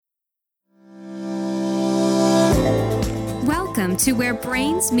Welcome to Where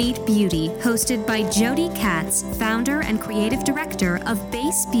Brains Meet Beauty, hosted by Jody Katz, founder and creative director of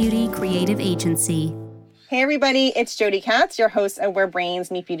Base Beauty Creative Agency. Hey everybody, it's Jody Katz, your host of Where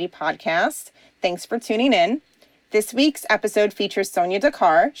Brains Meet Beauty podcast. Thanks for tuning in. This week's episode features Sonia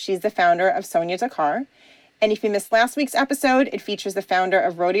Dakar. She's the founder of Sonia Dakar. And if you missed last week's episode, it features the founder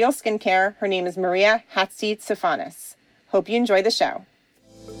of Rodial Skincare. Her name is Maria Hatzistefanis. Hope you enjoy the show.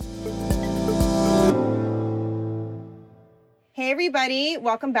 Hey everybody,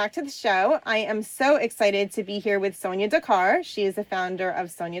 welcome back to the show. I am so excited to be here with Sonia Dakar. She is the founder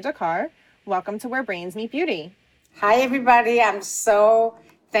of Sonia Dakar. Welcome to Where Brains Meet Beauty. Hi everybody,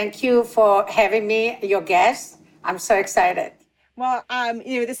 thank you for having me, your guest. I'm so excited. Well,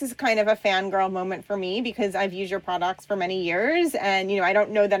 this is kind of a fangirl moment for me because I've used your products for many years and, I don't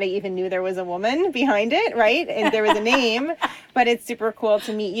know that I even knew there was a woman behind it, right? And there was a name, but it's super cool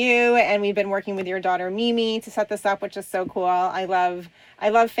to meet you. And we've been working with your daughter, Mimi, to set this up, which is so cool. I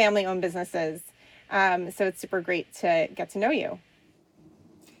love family-owned businesses. So it's super great to get to know you.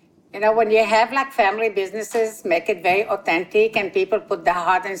 When you have family businesses, make it very authentic and people put their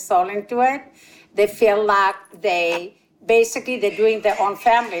heart and soul into it, they feel like they're doing their own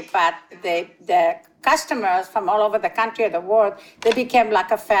family, but the customers from all over the country or the world, they became like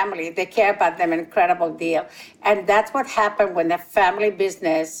a family. They care about them, an incredible deal. And that's what happened when a family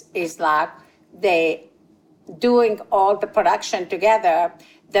business is they doing all the production together.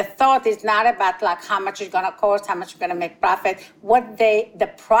 The thought is not about how much it's going to cost, how much you're going to make profit,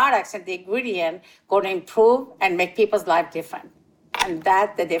 the products and the ingredient going to improve and make people's life different. And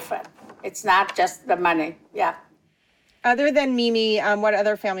that's the difference. It's not just the money. Yeah. Other than Mimi, what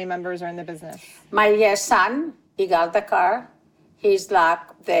other family members are in the business? My son, Igal Dakar, he's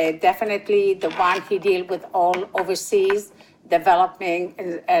definitely the one he deals with all overseas, developing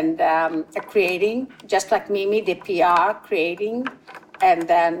and creating, just like Mimi, the PR, creating. And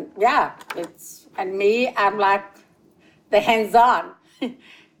then, and me, I'm the hands-on,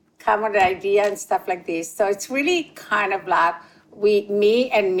 come with the idea and stuff like this. So it's really kind of me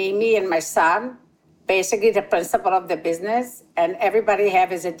and Mimi and my son, basically the principle of the business, and everybody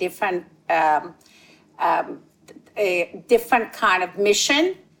has a different kind of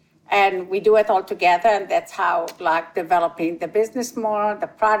mission, and we do it all together, and that's how developing the business more, the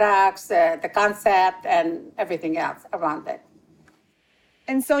products, the concept, and everything else around it.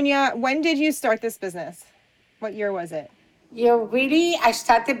 And Sonia, when did you start this business? What year was it? I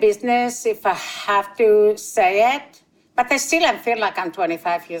started business, if I have to say it, but I feel like I'm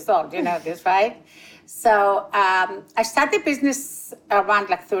 25 years old, you know this, right? So I started business around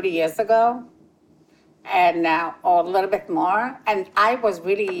 30 years ago, and or a little bit more. And I was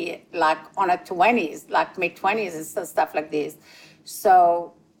really on a 20s, mid-20s and stuff like this.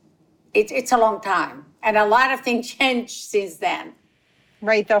 So it's a long time. And a lot of things changed since then.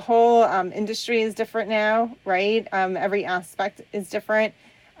 Right. The whole industry is different now, right? Every aspect is different.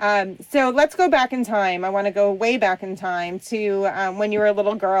 So let's go back in time. I want to go way back in time to when you were a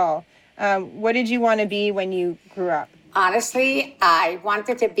little girl. What did you want to be when you grew up? Honestly, I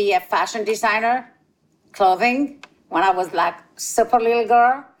wanted to be a fashion designer, clothing, when I was super little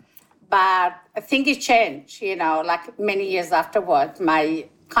girl. But I think it changed, many years afterwards. My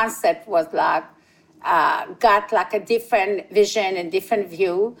concept was got a different vision and different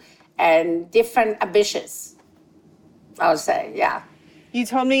view and different ambitions, I would say, yeah. You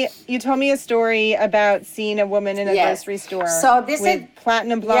told me a story about seeing a woman in a grocery store with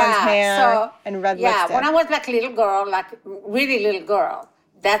platinum blonde hair and red lipstick. Yeah, when I was little girl, really little girl,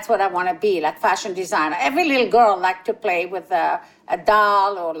 that's what I want to be, fashion designer. Every little girl liked to play with a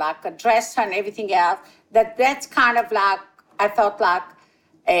doll or a dress and everything else. That's kind of I thought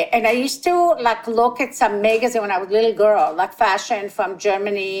and I used to look at some magazine when I was a little girl, fashion from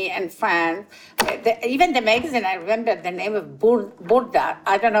Germany and France. Even the magazine, I remember the name of Burda.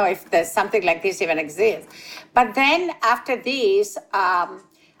 I don't know if there's something like this even exists. But then after this, I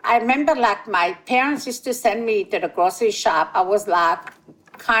remember my parents used to send me to the grocery shop. I was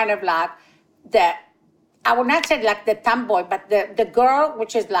kind of I would not say the tomboy, but the girl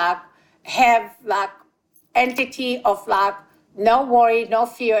which is have entity of no worry, no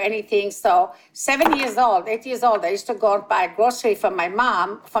fear, anything. So 7 years old, 8 years old, I used to go and buy grocery from my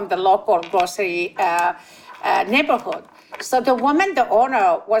mom from the local grocery neighborhood. So the woman, the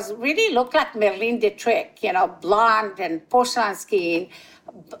owner, really looked like Marlene Dietrich, blonde and porcelain skin,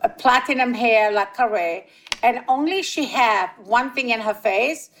 platinum hair like Carré. And only she had one thing in her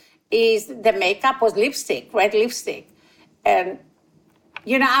face is the makeup was lipstick, red lipstick. And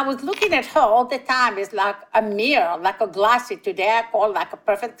I was looking at her all the time. It's like a mirror, like a glassy. Today I call like a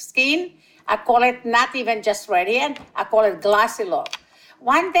perfect skin. I call it not even just radiant. I call it glassy look.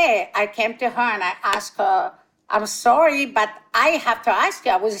 One day I came to her and I asked her, I'm sorry, but I have to ask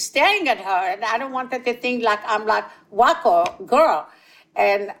you. I was staring at her and I don't want her to think like I'm like Waco girl.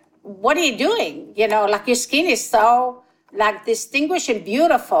 And what are you doing? Like your skin is so like distinguished and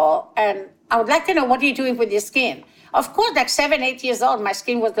beautiful. And I would like to know, what are you doing with your skin? Of course, like 7, 8 years old, my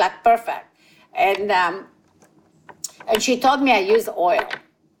skin was like perfect. And she told me I use oil.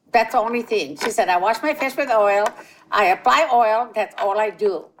 That's the only thing. She said, I wash my face with oil. I apply oil. That's all I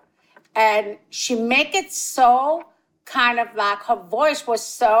do. And she make it so kind of like her voice was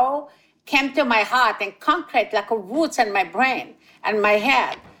so came to my heart and concrete like a roots in my brain and my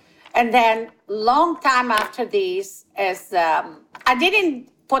head. And then long time after this, as I didn't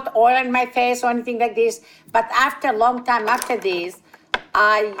put oil in my face or anything like this, but after a long time after this,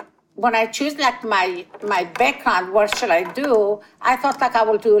 when I choose like my background, what should I do? I thought like I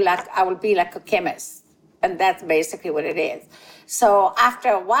will be like a chemist. And that's basically what it is. So after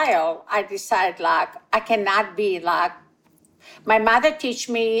a while, I decided like I cannot be like, my mother teach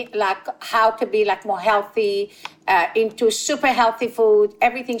me like how to be like more healthy, into super healthy food,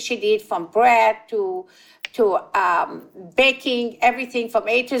 everything she did from bread to baking, everything from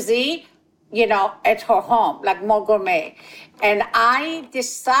A to Z, at her home, like more gourmet. And I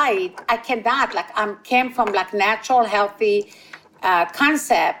decide I cannot, like came from like natural, healthy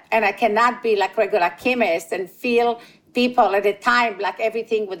concept, and I cannot be like regular chemist and feel people at a time, like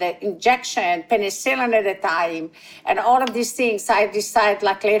everything with the injection, penicillin at a time, and all of these things. I decide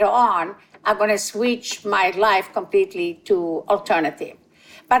like later on, I'm gonna switch my life completely to alternative.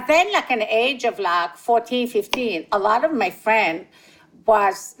 But then like an age of like 14, 15, a lot of my friends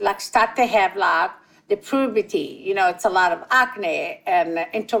was like start to have like the puberty, it's a lot of acne and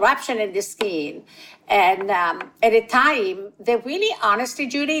interruption in the skin. And at a time, they really, honestly,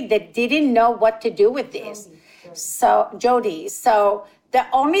 Judy, they didn't know what to do with this. Jody. So the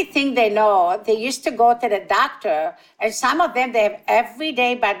only thing they know, they used to go to the doctor, and some of them, they have every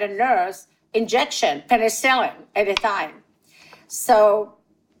day by the nurse injection, penicillin at a time. So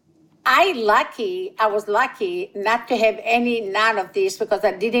I was lucky not to have none of this, because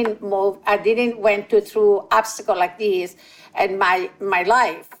I didn't went through obstacle like this in my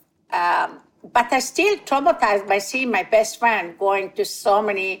life. But I still traumatized by seeing my best friend going to so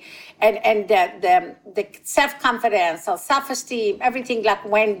many, and the self-confidence or self-esteem, everything like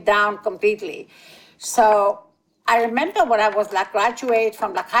went down completely. So I remember when I was like graduate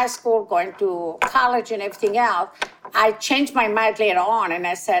from like high school, going to college and everything else, I changed my mind later on, and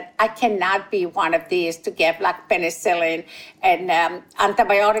I said, I cannot be one of these to give like penicillin and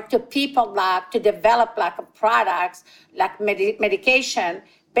antibiotic to people, like to develop like products, like medication.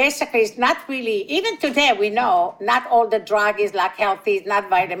 Basically, it's not really, even today we know not all the drug is like healthy, it's not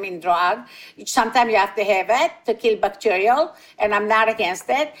vitamin drug. Sometimes you have to have it to kill bacterial, and I'm not against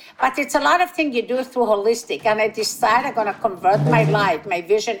it. But it's a lot of things you do through holistic. And I decided I'm gonna convert my life, my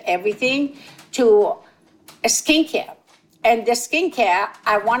vision, everything to a skincare. And the skincare,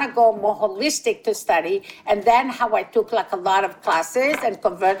 I wanna go more holistic to study. And then how I took like a lot of classes and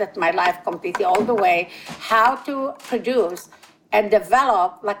converted my life completely all the way, how to produce and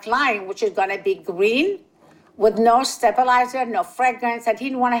develop like line, which is gonna be green with no stabilizer, no fragrance. I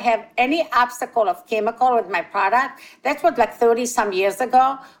didn't wanna have any obstacle of chemical with my product. That was like 30 some years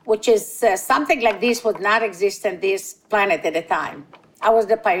ago, which is something like this would not exist in this planet at the time. I was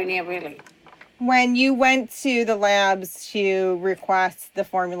the pioneer, really. When you went to the labs to request the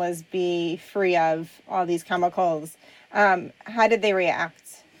formulas be free of all these chemicals, how did they react?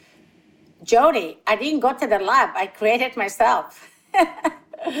 Jody, I didn't go to the lab. I created myself.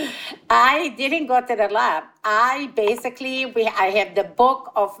 I didn't go to the lab. I have the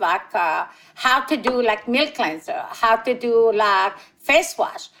book of like how to do like milk cleanser, how to do like face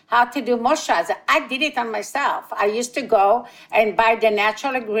wash, how to do moisturizer. I did it on myself. I used to go and buy the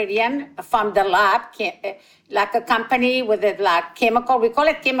natural ingredient from the lab, like a company with a like chemical. We call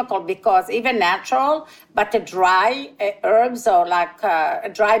it chemical because even natural, but the dry herbs or like a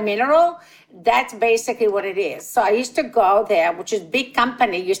dry mineral, that's basically what it is. So I used to go there, which is big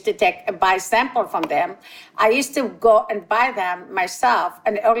company, used to buy sample from them. I used to go and buy them myself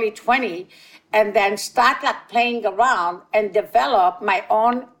in early 20, and then start like playing around and develop my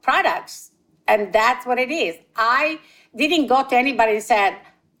own products. And that's what it is. I didn't go to anybody and said,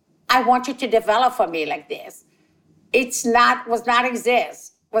 I want you to develop for me like this. Was not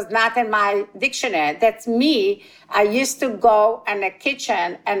exist. was not in my dictionary. That's me. I used to go in the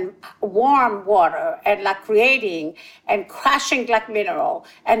kitchen and warm water and like creating and crushing like mineral.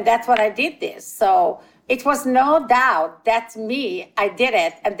 And that's what I did this. So it was no doubt that's me. I did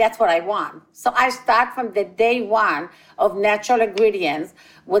it, and that's what I want. So I start from the day one of natural ingredients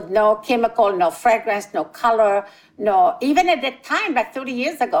with no chemical, no fragrance, no color, no. Even at that time, like 30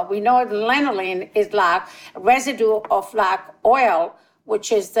 years ago, we know lanolin is like residue of like oil,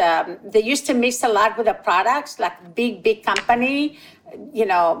 which is, they used to mix a lot with the products, like big company, you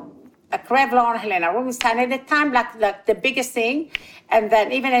know, like Revlon, Helena Rubinstein, at the time, like the biggest thing. And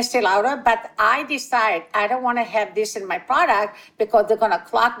then even Estee Lauder, but I decide I don't want to have this in my product because they're going to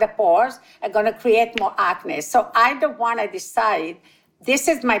clog the pores and going to create more acne. So I don't want to decide this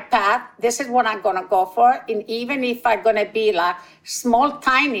is my path, this is what I'm going to go for. And even if I'm going to be like small,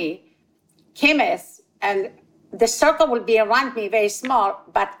 tiny chemist, and the circle will be around me very small,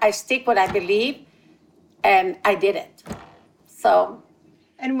 but I stick what I believe, and I did it. So.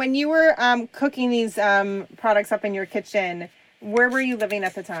 And when you were cooking these products up in your kitchen, where were you living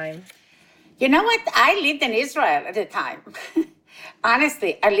at the time? You know what? I lived in Israel at the time.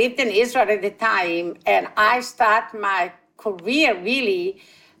 Honestly, I lived in Israel at the time, and I started my career really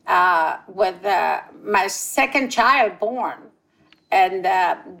with my second child born. And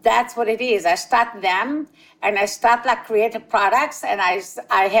that's what it is. I start them, and I start like creative products, and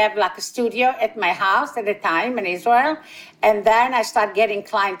I have like a studio at my house at the time in Israel, and then I start getting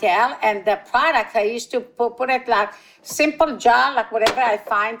clientele, and the product I used to put it like simple jar, like whatever I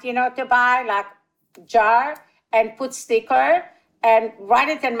find, you know, to buy, like jar, and put sticker, and write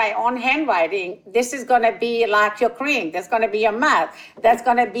it in my own handwriting. This is going to be like your cream. That's going to be your mask. That's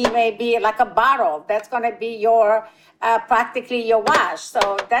going to be maybe like a bottle. That's going to be your practically your wash.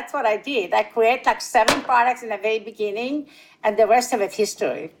 So that's what I did. I create like 7 products in the very beginning, and the rest of it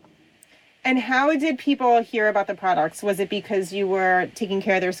history. And how did people hear about the products? Was it because you were taking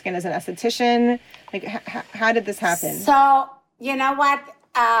care of their skin as an esthetician? Like, how did this happen? So, you know what?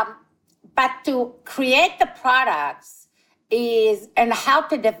 But to create the products and how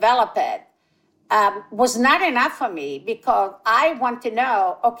to develop it was not enough for me, because I want to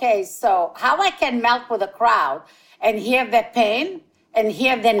know, okay, so how I can melt with a crowd and hear the pain and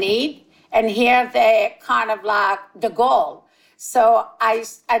hear the need and hear the kind of like the goal. So I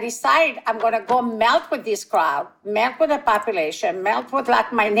decided I'm going to go melt with this crowd, melt with the population, melt with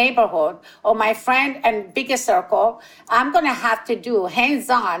like my neighborhood or my friend and bigger circle. I'm going to have to do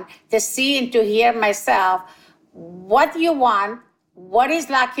hands-on to see and to hear myself what you want, what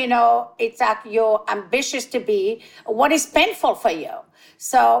is like, you know, it's like you're ambitious to be, what is painful for you.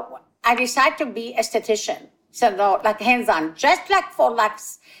 So I decided to be a esthetician. So no, like hands-on, just like for like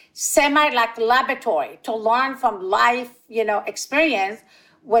semi like laboratory to learn from life, you know, experience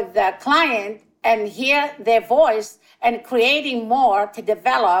with the client and hear their voice and creating more to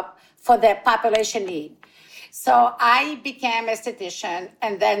develop for the population need. So I became a esthetician,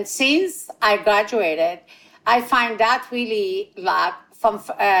 and then since I graduated, I find out really like from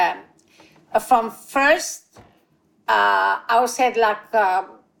first, I would say like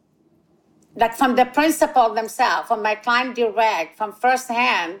from the principal themselves, from my client direct, from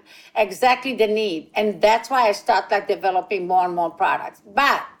firsthand, exactly the need. And that's why I start like developing more and more products.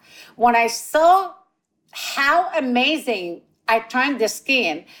 But when I saw how amazing I turned the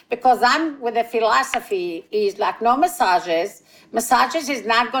skin, because I'm with the philosophy is like no massages. Massages is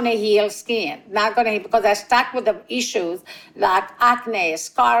not going to heal skin, not going to heal, because I start with the issues like acne,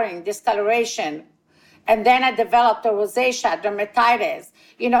 scarring, discoloration. And then I developed a rosacea, dermatitis,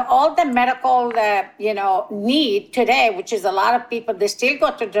 you know, all the medical, you know, need today, which is a lot of people, they still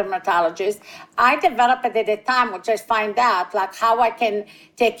go to dermatologists. I developed it at a time, which I find out, like how I can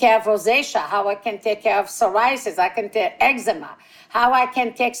take care of rosacea, how I can take care of psoriasis, I can take eczema, how I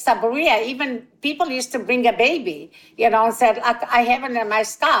can take seborrhea. Even people used to bring a baby, you know, and said, like, I have it in my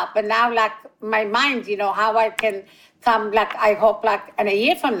scalp. And now, like, my mind, you know, how I can come, like, I hope, like, in a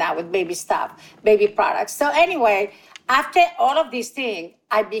year from now with baby stuff, baby products. So anyway, after all of these things,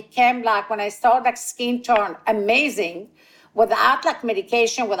 I became, like, when I saw, like, skin turn amazing, without, like,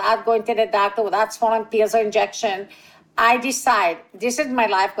 medication, without going to the doctor, without swallowing pills or injection, I decide this is my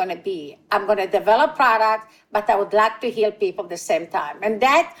life going to be. I'm going to develop products, but I would like to heal people at the same time. And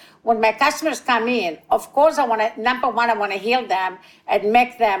that, when my customers come in, of course, I want to, number one, I want to heal them and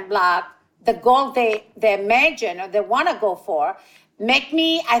make them, like, the goal they imagine or they want to go for, make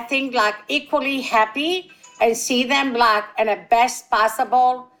me, I think, like equally happy and see them like in a best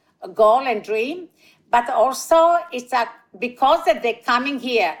possible goal and dream. But also it's like, because that they're coming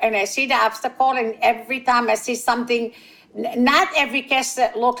here and I see the obstacle, and every time I see something Not every case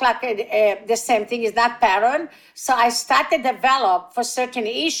look like the same thing, is not pattern. So I started to develop for certain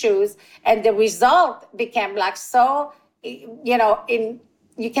issues, and the result became like so,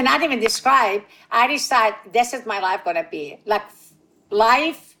 you cannot even describe. I decided this is my life gonna be. Like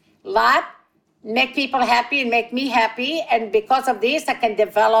life, lab, make people happy and make me happy. And because of this, I can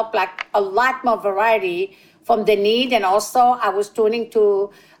develop like a lot more variety from the need. And also I was tuning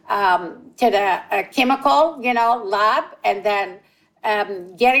to the chemical, lab, and then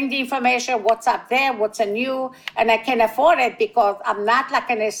getting the information, what's up there, what's new, and I can afford it because I'm not like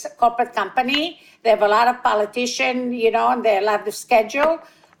in a corporate company. They have a lot of politicians, and they have the schedule.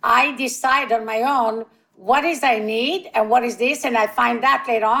 I decide on my own what is I need and what is this, and I find out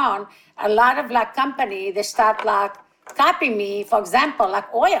later on a lot of like company, they start like copying me. For example,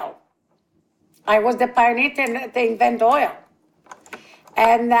 like oil. I was the pioneer to invent oil.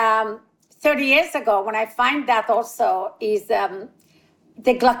 And 30 years ago, when I find that also is the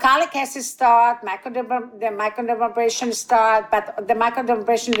glycolic acid start, the microdermabrasion start, but the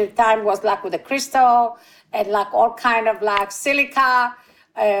microdermabrasion at the time was like with a crystal and like all kind of like silica,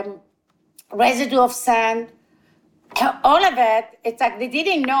 residue of sand, all of it. It's like they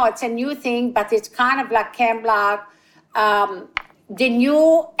didn't know it's a new thing, but it's kind of like came like the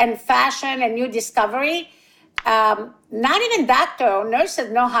new and fashion and new discovery. Not even doctor or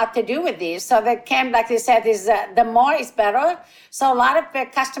nurses know how to do with this. So they came, like they said, is the more is better. So a lot of the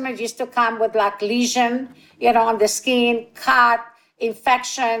customers used to come with like lesion, on the skin, cut,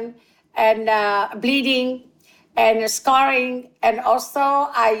 infection, and bleeding, and scarring. And also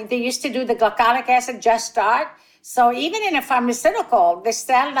they used to do the glycolic acid just start. So even in a pharmaceutical, they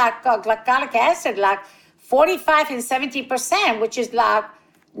sell like glycolic acid, like 45 and 70%, which is like,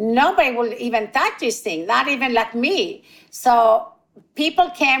 nobody will even touch this thing, not even like me. So people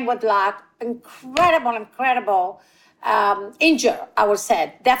came with like incredible injury, I would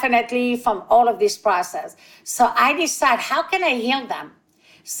say, definitely from all of this process. So I decide, how can I heal them?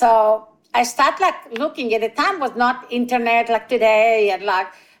 So I start like looking. At the time was not internet like today and like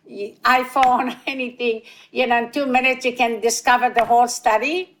iPhone, anything. In 2 minutes you can discover the whole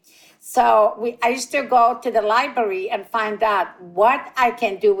study. So I used to go to the library and find out what I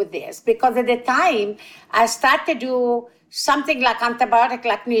can do with this. Because at the time, I started to do something like antibiotic,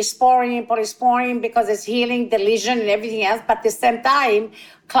 like Neosporin, Polysporin, because it's healing the lesion and everything else. But at the same time,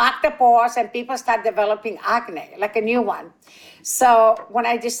 clog the pores and people start developing acne, like a new one. So when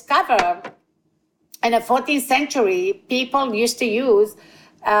I discovered in the 14th century, people used to use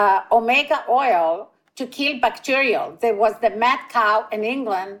omega oil to kill bacterial. There was the mad cow in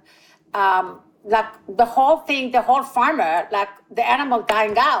England, like the whole thing, the whole farmer, like the animal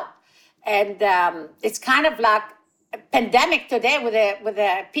dying out. And it's kind of like a pandemic today with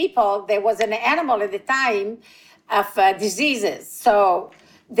the people. There was an animal at the time of diseases. So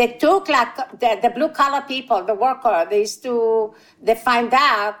they took like the blue collar people, the worker, they find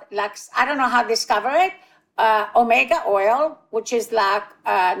out, like, I don't know how they discover it, omega oil, which is like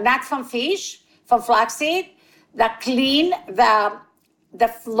not from fish, from flaxseed, that clean the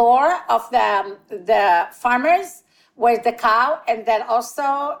floor of the farmers with the cow, and then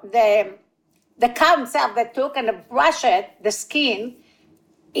also the cow himself, they took and brush it, the skin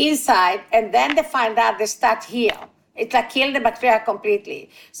inside, and then they find out they start heal. It like kill the bacteria completely.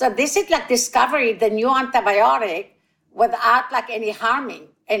 So this is like discovery, the new antibiotic without like any harming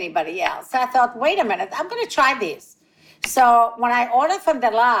anybody else. So I thought, wait a minute, I'm gonna try this. So when I ordered from the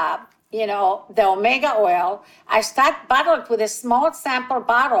lab, the omega oil, I start bottled with a small sample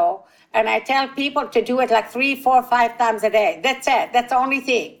bottle, and I tell people to do it like 3, 4, 5 times a day. That's it. That's the only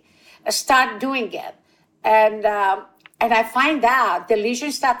thing. Start doing it. And I find out the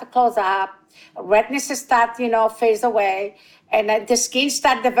lesions start to close up, redness start, phase away, and the skin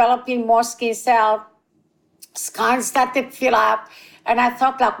start developing more skin cells, scars start to fill up. And I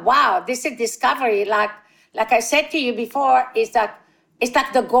thought like, wow, this is discovery. Like I said to you before, it's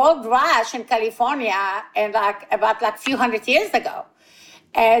like the gold rush in California and like about like few hundred years ago.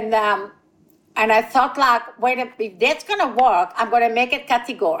 And I thought like, wait, if that's gonna work, I'm gonna make it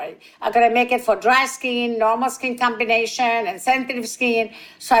category. I'm gonna make it for dry skin, normal skin combination, and sensitive skin.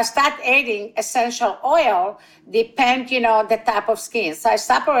 So I start adding essential oil, depend, the type of skin. So I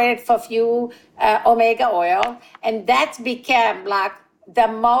separated for a few omega oil, and that became like the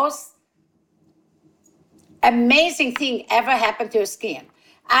most amazing thing ever happened to your skin.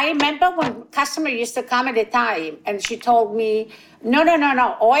 I remember when customer used to come at the time and she told me, no,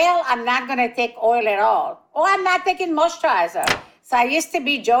 oil, I'm not going to take oil at all. Or I'm not taking moisturizer. So I used to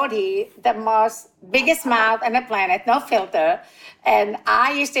be Jody, the most biggest mouth on the planet, no filter. And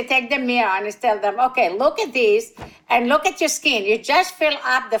I used to take the mirror and tell them, okay, look at this and look at your skin. You just fill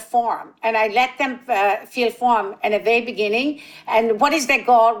up the form. And I let them fill form in the very beginning. And what is their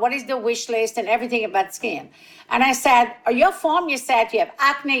goal? What is the wish list and everything about skin? And I said, your form, you said you have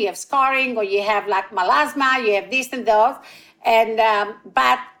acne, you have scarring, or you have like melasma, you have this and those. And,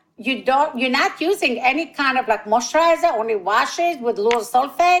 but you're not using any kind of like moisturizer, only washes with low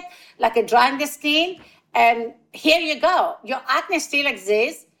sulfate, like a drying the skin. And here you go. Your acne still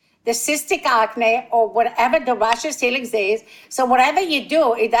exists, the cystic acne or whatever, the rashes still exist. So whatever you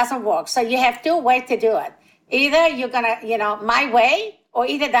do, it doesn't work. So you have two ways to do it. Either you're gonna, my way, or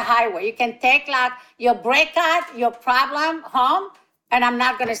either the highway. You can take like your breakout, your problem home, and I'm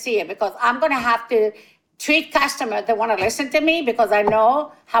not gonna see it because I'm gonna have to treat customers that want to listen to me because I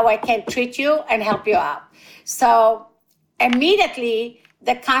know how I can treat you and help you out. So immediately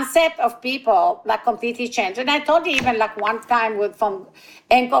the concept of people like completely changed. And I told you even like one time from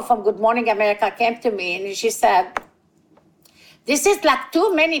Enko from Good Morning America came to me and she said, this is like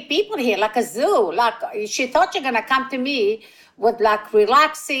too many people here, like a zoo. Like she thought you're gonna come to me with like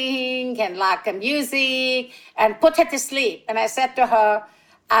relaxing and like a music and put her to sleep. And I said to her,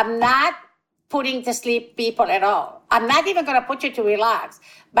 I'm not putting to sleep people at all. I'm not even going to put you to relax.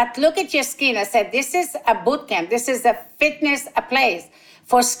 But look at your skin. I said, this is a boot camp. This is a fitness, a place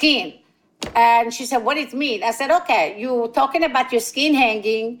for skin. And she said, what does it mean? I said, okay, you're talking about your skin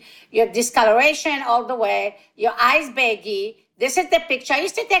hanging, your discoloration all the way, your eyes baggy. This is the picture. I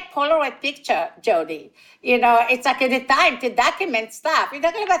used to take Polaroid picture, Jody. It's like at the time to document stuff. You're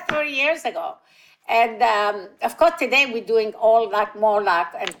talking about 30 years ago. And of course, today we're doing all like more like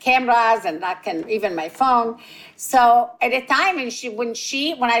and cameras and like and even my phone. So at the time,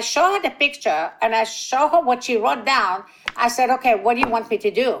 when I show her the picture and I show her what she wrote down, I said, okay, what do you want me to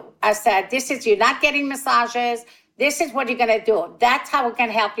do? I said, you're not getting massages. This is what you're gonna do. That's how we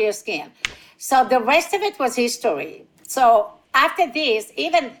can help your skin. So the rest of it was history. So after this,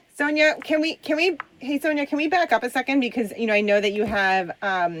 even Sonia, can we back up a second? Because, I know that you have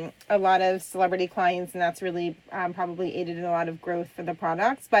a lot of celebrity clients and that's really probably aided in a lot of growth for the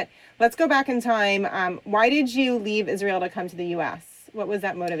products. But let's go back in time. Why did you leave Israel to come to the U.S.? What was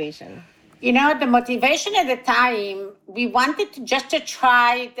that motivation? The motivation at the time, we wanted to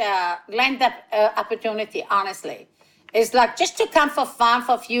try the land opportunity, honestly. It's like just to come for fun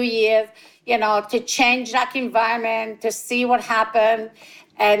for a few years, to change that environment, to see what happened.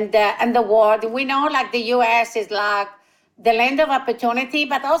 And the world, we know like the U.S. is like the land of opportunity,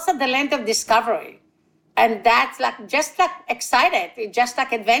 but also the land of discovery. And that's like, just like excited, just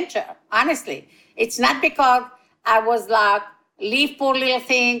like adventure, honestly. It's not because I was like, leave poor little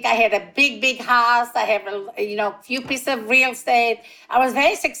thing. I had a big house. I have a few pieces of real estate. I was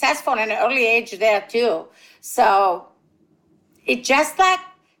very successful in an early age there too. So it just like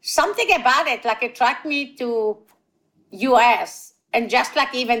something about it, like attract me to U.S. And just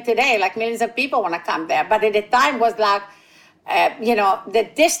like even today, like millions of people want to come there. But at the time was like, the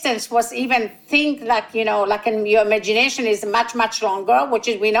distance was even like in your imagination is much longer, which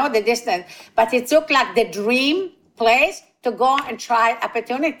is, we know the distance. But it took like the dream place to go and try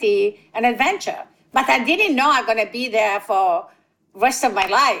opportunity and adventure. But I didn't know I'm going to be there for rest of my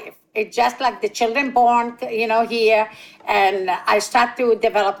life. It's just like the children born, here. And I started to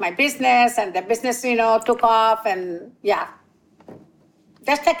develop my business and the business, took off and yeah.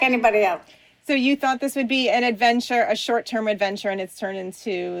 Just like anybody else. So you thought this would be an adventure, a short-term adventure, and it's turned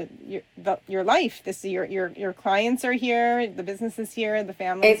into your life. This your clients are here, the business is here, the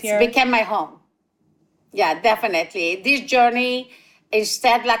family's here. It's became my home. Yeah, definitely. This journey is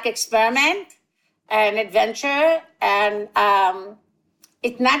instead like experiment and adventure, and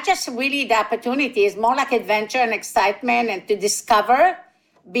it's not just really the opportunity. It's more like adventure and excitement, and to discover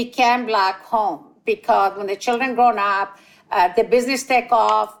became like home. Because when the children grown up, the business take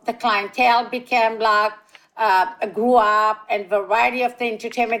off, the clientele became like, grew up, and variety of the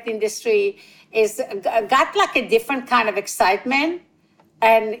entertainment industry got like a different kind of excitement.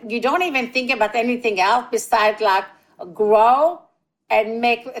 And you don't even think about anything else besides like grow and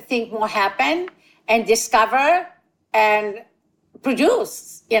make things more happen and discover and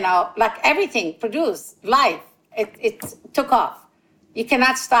produce, like everything, produce, life. It took off. You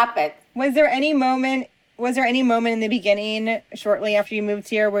cannot stop it. Was there any moment in the beginning, shortly after you moved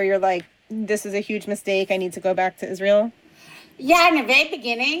here, where you're like, this is a huge mistake, I need to go back to Israel? Yeah, in the very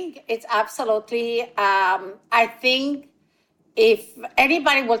beginning, it's absolutely, I think if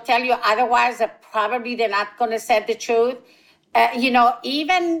anybody will tell you otherwise, probably they're not going to say the truth.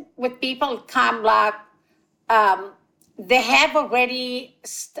 Even with people come like, they have already,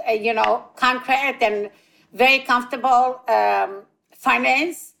 concrete and very comfortable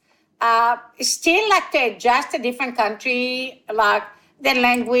finance. Still like to adjust to different country, like the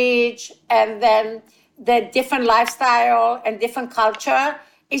language and then the different lifestyle and different culture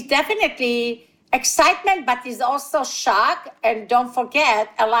is definitely excitement, but is also shock. And don't forget,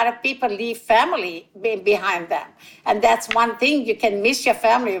 a lot of people leave family behind them. And that's one thing. You can miss your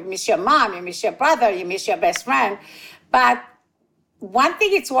family, you miss your mom, you miss your brother, you miss your best friend. But one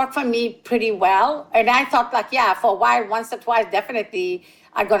thing, it's worked for me pretty well. And I thought like, yeah, for a while, once or twice, definitely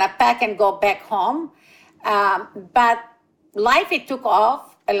I'm going to pack and go back home. But life, it took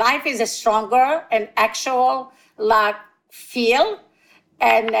off. Life is a stronger and actual like feel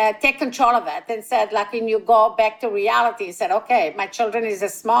and take control of it, and said like when you go back to reality, said, okay, my children is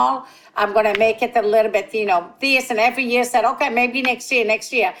small, I'm going to make it a little bit, this, and every year said, okay, maybe next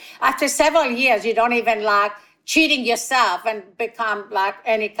year. After several years, you don't even like cheating yourself and become like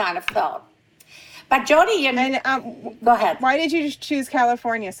any kind of thought. But Jody, go ahead. Why did you choose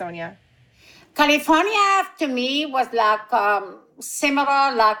California, Sonia? California to me was like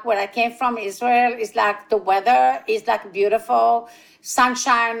similar, like where I came from, Israel. Is like the weather is like beautiful,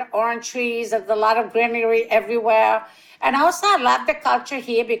 sunshine, orange trees. There's a lot of greenery everywhere, and also I love the culture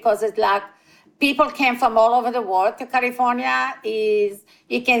here because it's like people came from all over the world to California. Is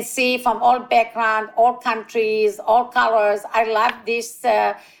you can see from all background, all countries, all colors. I love this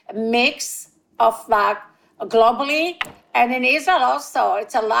mix of like globally. And in Israel also,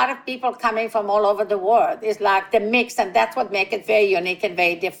 it's a lot of people coming from all over the world. It's like the mix, and that's what makes it very unique and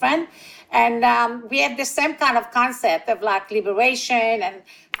very different. And we have the same kind of concept of like liberation and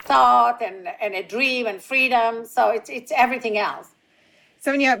thought and a dream and freedom. So it's everything else.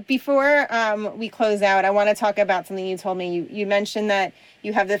 Sonia, before we close out, I want to talk about something you told me. You mentioned that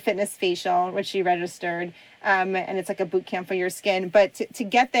you have the fitness facial, which you registered, and it's like a boot camp for your skin. But to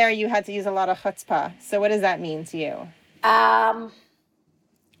get there, you had to use a lot of chutzpah. So what does that mean to you? First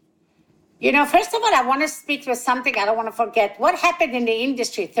of all, I want to speak to something I don't want to forget. What happened in the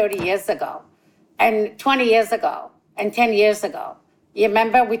industry 30 years ago and 20 years ago and 10 years ago? You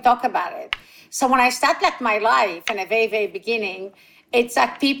remember we talked about it. So when I start like my life in the very, very beginning, it's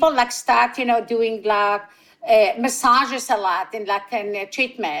like people like start, doing like massages a lot in like a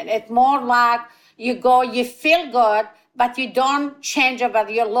treatment. It's more like you go, you feel good, but you don't change about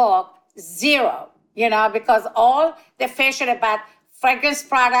your look, zero. Because all the facial about fragrance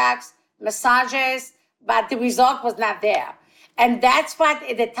products, massages, but the result was not there. And that's what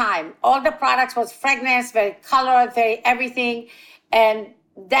at the time, all the products was fragrance, very colored, very everything. And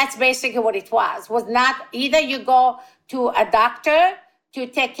that's basically what it was not either you go to a doctor to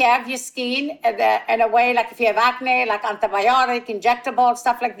take care of your skin in a way, like if you have acne, like antibiotic, injectable,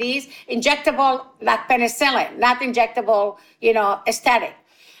 stuff like these, injectable like penicillin, not injectable, aesthetic.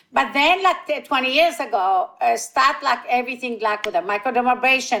 But then, like 20 years ago, start like everything like with a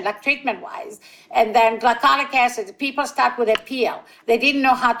microdermabrasion, like treatment-wise, and then glycolic acid. People start with a peel. They didn't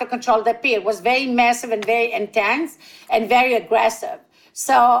know how to control the peel. It was very massive and very intense and very aggressive.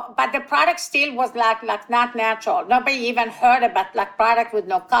 So, but the product still was like not natural. Nobody even heard about like product with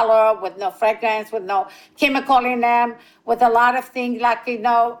no color, with no fragrance, with no chemical in them, with a lot of things like,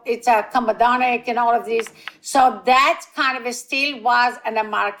 it's a comedonic and all of these. So that kind of still was in the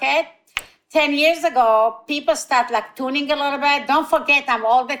market. 10 years ago, people start like tuning a little bit. Don't forget, I'm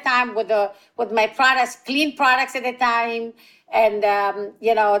all the time with my products, clean products at the time. And,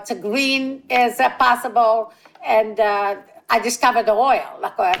 it's a green as possible. And, I discovered the oil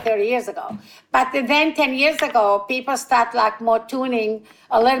like 30 years ago. But then 10 years ago, people start like more tuning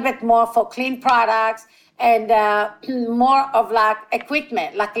a little bit more for clean products and more of like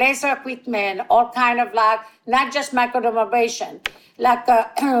equipment, like laser equipment, all kind of like, not just microdermabrasion, like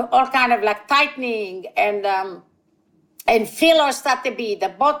all kind of like tightening and fillers start to be the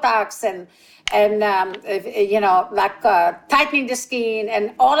Botox and tightening the skin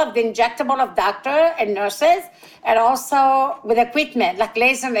and all of the injectable of doctor and nurses, and also with equipment like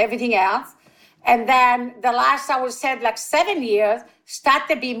laser and everything else. And then the last, I would say, like 7 years, start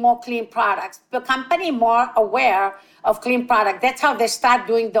to be more clean products. The company more aware of clean product. That's how they start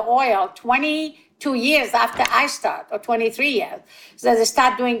doing the oil 22 years after I start, or 23 years. So they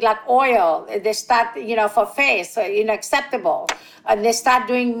start doing like oil. They start, for face, acceptable. And they start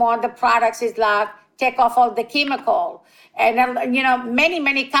doing more of the products is like take off all the chemical. And, many,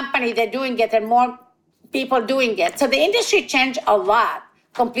 many companies, they're doing it and more people doing it. So the industry changed a lot,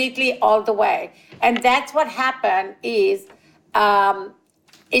 completely all the way. And that's what happened is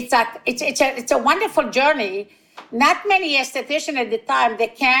it's a wonderful journey. Not many estheticians at the time, they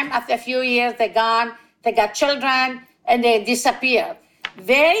came after a few years, they're gone, they got children, and they disappeared.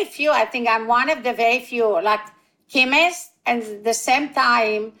 Very few, I think I'm one of the very few, like chemists, and at the same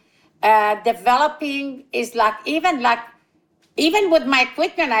time, developing is like, even with my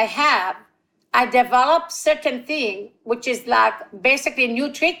equipment I have, I developed certain thing, which is like basically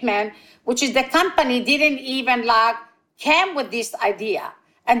new treatment, which is the company didn't even like came with this idea.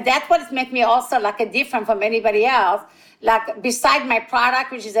 And that's what makes me also like a different from anybody else. Like beside my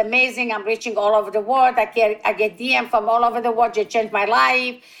product, which is amazing, I'm reaching all over the world. I get DM from all over the world. It changed my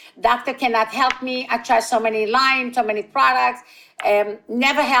life. Doctor cannot help me. I try so many lines, so many products.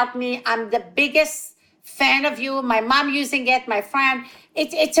 Never helped me. I'm the biggest fan of you. My mom using it, my friend.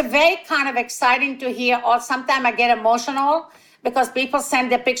 It's a very kind of exciting to hear. Or sometimes I get emotional because people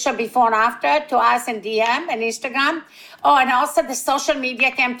send the picture before and after to us in DM and Instagram. Oh, and also the social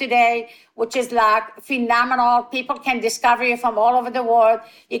media came today, which is like phenomenal. People can discover you from all over the world.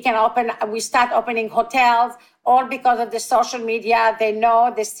 We start opening hotels, all because of the social media. They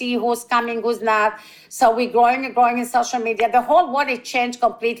know, they see who's coming, who's not. So we're growing and growing in social media. The whole world has changed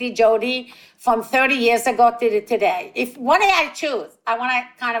completely, Jody, from 30 years ago to today. What do I choose? I want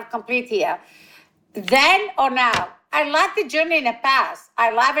to kind of complete here. Then or now? I love the journey in the past.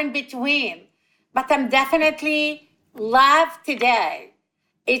 I love in between. But I'm definitely love today.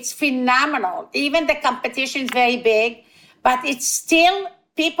 It's phenomenal. Even the competition is very big, but it's still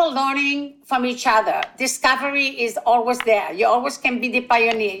people learning from each other. Discovery is always there. You always can be the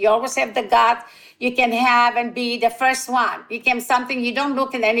pioneer. You always have the gut. You can have and be the first one. You can something you don't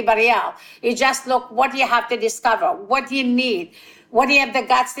look at anybody else. You just look what you have to discover, what you need, what you have the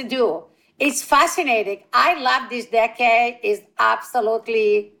guts to do. It's fascinating. I love this decade. It's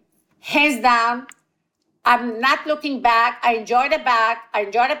absolutely hands down. I'm not looking back. I enjoy the back. I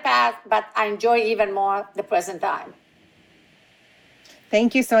enjoy the past, but I enjoy even more the present time.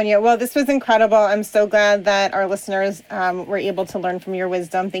 Thank you, Sonia. Well, this was incredible. I'm so glad that our listeners were able to learn from your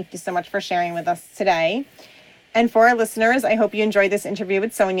wisdom. Thank you so much for sharing with us today. And for our listeners, I hope you enjoyed this interview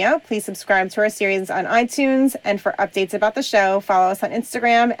with Sonia. Please subscribe to our series on iTunes. And for updates about the show, follow us on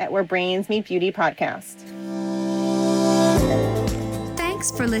Instagram at Where Brains Meet Beauty Podcast. Thanks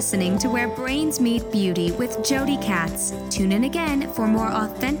for listening to Where Brains Meet Beauty with Jody Katz. Tune in again for more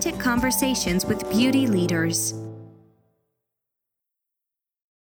authentic conversations with beauty leaders.